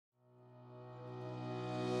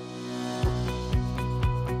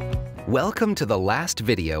Welcome to the last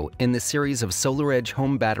video in the series of SolarEdge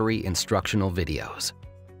Home Battery instructional videos.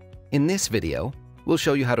 In this video, we'll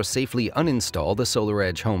show you how to safely uninstall the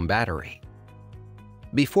SolarEdge Home Battery.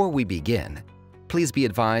 Before we begin, please be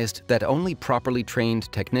advised that only properly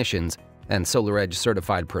trained technicians and SolarEdge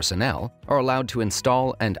certified personnel are allowed to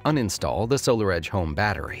install and uninstall the SolarEdge Home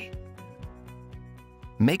Battery.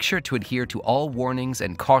 Make sure to adhere to all warnings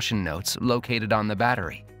and caution notes located on the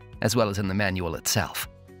battery, as well as in the manual itself.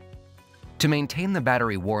 To maintain the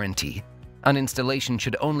battery warranty, uninstallation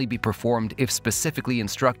should only be performed if specifically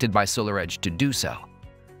instructed by SolarEdge to do so.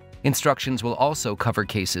 Instructions will also cover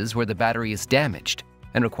cases where the battery is damaged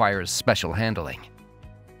and requires special handling.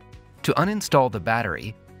 To uninstall the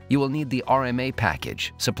battery, you will need the RMA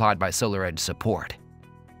package supplied by SolarEdge support.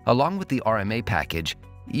 Along with the RMA package,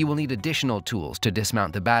 you will need additional tools to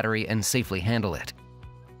dismount the battery and safely handle it.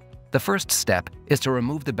 The first step is to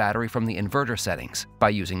remove the battery from the inverter settings by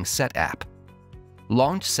using SetApp.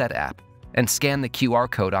 Launch SetApp and scan the QR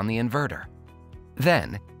code on the inverter.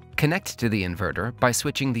 Then, connect to the inverter by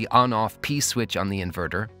switching the on-off P switch on the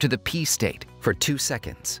inverter to the P state for 2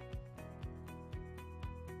 seconds.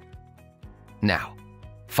 Now,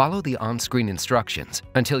 follow the on-screen instructions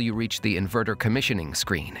until you reach the inverter commissioning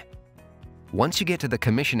screen. Once you get to the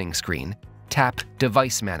commissioning screen, tap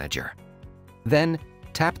Device Manager. Then,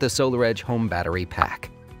 tap the SolarEdge Home Battery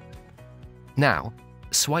pack. Now,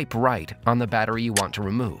 swipe right on the battery you want to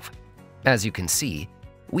remove. As you can see,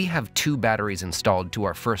 we have 2 batteries installed to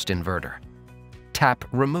our first inverter. Tap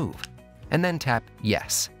Remove, and then tap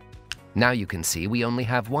Yes. Now you can see we only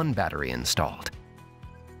have 1 battery installed.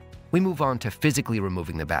 We move on to physically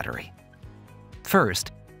removing the battery.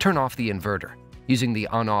 First, turn off the inverter using the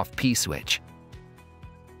on-off P switch.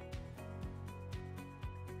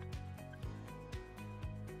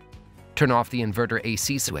 Turn off the inverter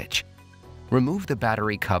AC switch. Remove the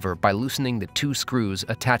battery cover by loosening the 2 screws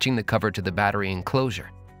attaching the cover to the battery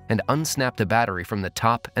enclosure and unsnap the battery from the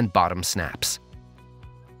top and bottom snaps.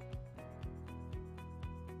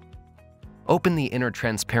 Open the inner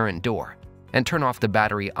transparent door and turn off the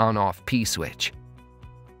battery on-off P switch.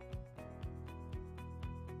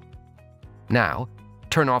 Now,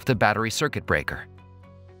 turn off the battery circuit breaker.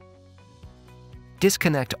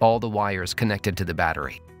 Disconnect all the wires connected to the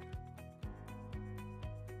battery.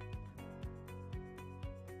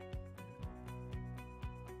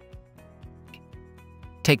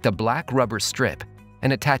 Take the black rubber strip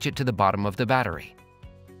and attach it to the bottom of the battery.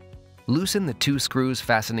 Loosen the 2 screws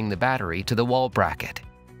fastening the battery to the wall bracket.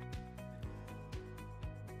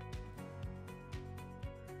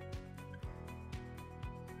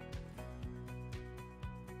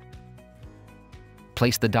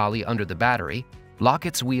 Place the dolly under the battery, lock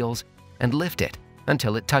its wheels, and lift it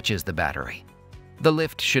until it touches the battery. The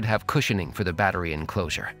lift should have cushioning for the battery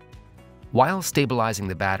enclosure. While stabilizing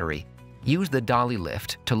the battery, use the dolly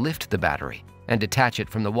lift to lift the battery and detach it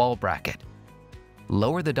from the wall bracket.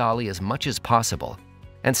 Lower the dolly as much as possible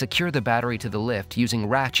and secure the battery to the lift using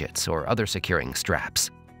ratchets or other securing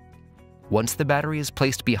straps. Once the battery is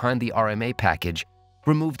placed behind the RMA package,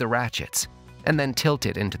 remove the ratchets and then tilt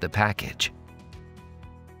it into the package.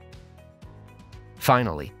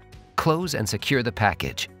 Finally, close and secure the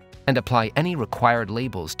package and apply any required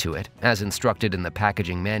labels to it as instructed in the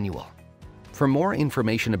packaging manual. For more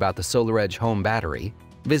information about the SolarEdge Home Battery,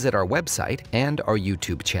 visit our website and our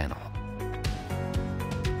YouTube channel.